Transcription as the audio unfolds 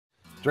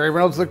Jerry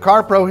Reynolds, the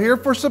Car Pro, here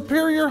for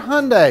Superior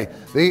Hyundai,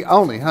 the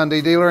only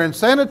Hyundai dealer in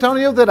San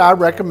Antonio that I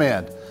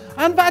recommend.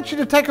 I invite you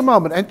to take a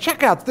moment and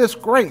check out this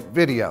great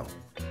video.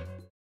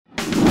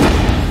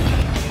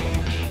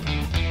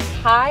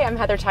 Hi, I'm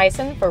Heather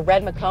Tyson for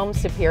McCombs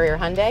Superior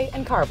Hyundai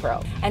and Car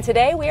Pro. And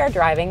today we are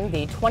driving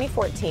the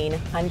 2014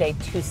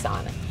 Hyundai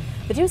Tucson.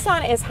 The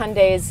Tucson is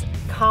Hyundai's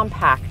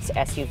compact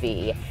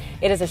SUV.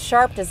 It is a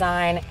sharp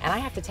design, and I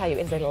have to tell you,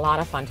 it is a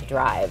lot of fun to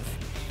drive.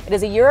 It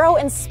is a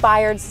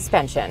Euro-inspired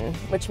suspension,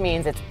 which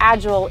means it's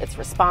agile, it's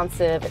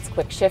responsive, it's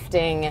quick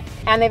shifting,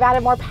 and they've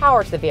added more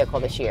power to the vehicle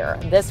this year.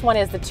 This one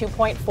is the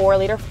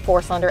 2.4-liter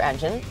four-cylinder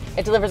engine.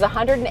 It delivers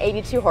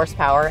 182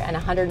 horsepower and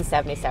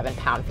 177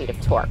 pound-feet of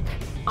torque.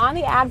 On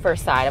the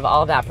adverse side of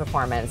all of that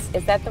performance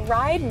is that the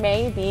ride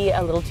may be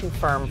a little too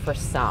firm for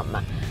some.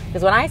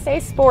 Because when I say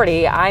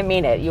sporty, I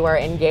mean it. You are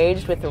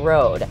engaged with the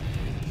road.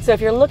 So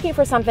if you're looking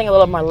for something a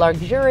little more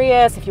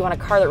luxurious, if you want a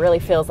car that really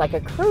feels like a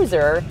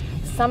cruiser,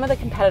 some of the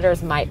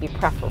competitors might be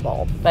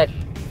preferable, but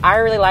I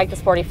really like the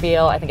sporty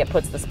feel. I think it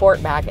puts the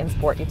sport back in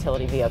sport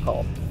utility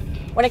vehicle.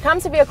 When it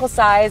comes to vehicle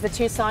size, the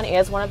Tucson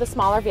is one of the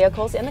smaller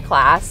vehicles in the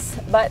class,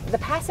 but the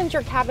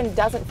passenger cabin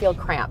doesn't feel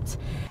cramped.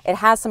 It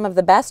has some of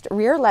the best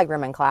rear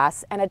legroom in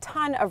class and a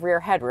ton of rear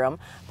headroom.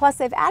 Plus,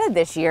 they've added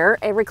this year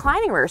a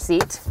reclining rear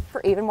seat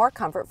for even more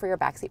comfort for your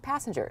backseat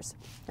passengers.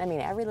 I mean,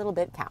 every little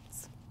bit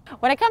counts.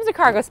 When it comes to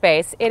cargo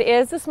space, it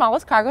is the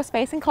smallest cargo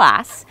space in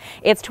class.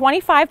 It's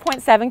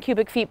 25.7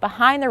 cubic feet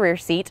behind the rear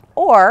seat,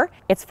 or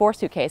it's 4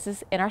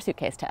 suitcases in our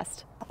suitcase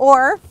test,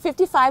 or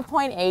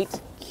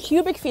 55.8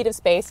 cubic feet of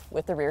space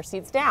with the rear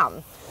seats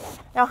down.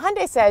 Now,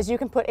 Hyundai says you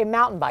can put a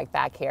mountain bike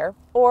back here,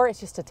 or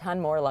it's just a ton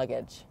more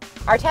luggage.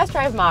 Our test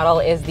drive model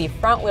is the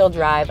front-wheel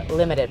drive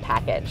limited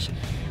package.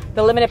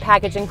 The limited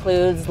package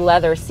includes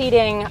leather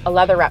seating, a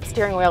leather-wrapped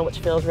steering wheel, which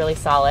feels really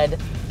solid,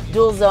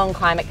 dual-zone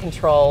climate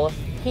control,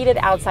 heated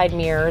outside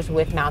mirrors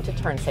with mounted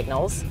turn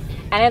signals,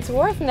 and it's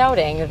worth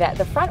noting that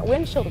the front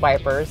windshield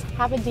wipers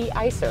have a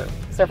de-icer.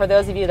 So for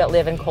those of you that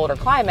live in colder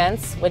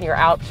climates, when you're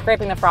out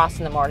scraping the frost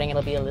in the morning,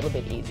 it'll be a little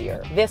bit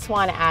easier. This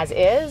one, as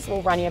is,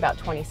 will run you about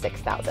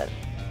 $26,000.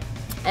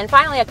 And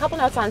finally, a couple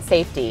notes on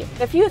safety.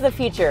 A few of the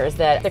features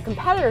that the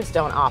competitors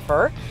don't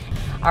offer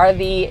are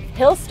the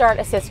hill start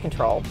assist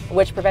control,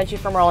 which prevents you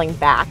from rolling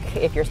back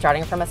if you're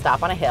starting from a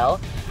stop on a hill,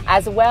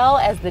 as well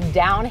as the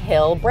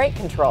downhill brake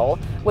control,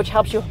 which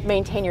helps you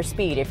maintain your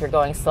speed if you're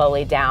going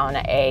slowly down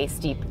a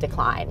steep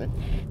decline.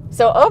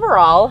 So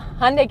overall,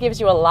 Hyundai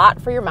gives you a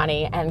lot for your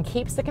money and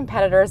keeps the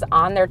competitors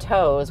on their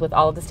toes with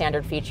all of the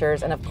standard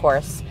features and, of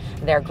course,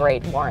 their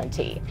great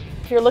warranty.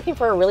 If you're looking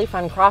for a really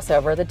fun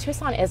crossover, the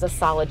Tucson is a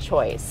solid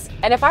choice.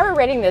 And if I were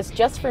rating this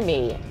just for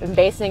me and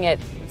basing it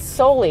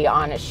solely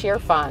on sheer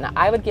fun,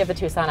 I would give the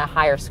Tucson a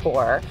higher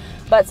score.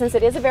 But since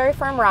it is a very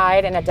firm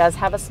ride and it does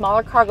have a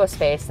smaller cargo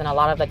space than a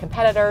lot of the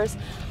competitors,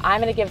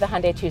 I'm going to give the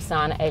Hyundai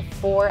Tucson a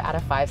 4 out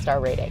of 5-star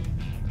rating.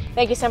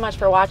 Thank you so much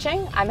for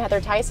watching. I'm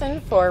Heather Tyson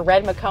for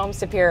McCombs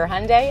Superior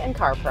Hyundai and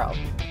Car Pro.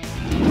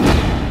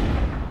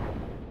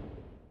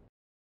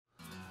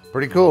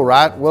 Pretty cool,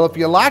 right? Well, if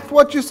you liked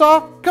what you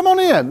saw, come on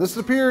in. The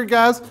Superior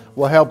guys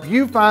will help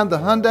you find the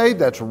Hyundai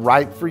that's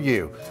right for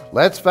you.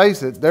 Let's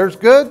face it, there's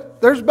good,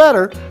 there's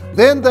better,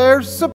 then there's Superior.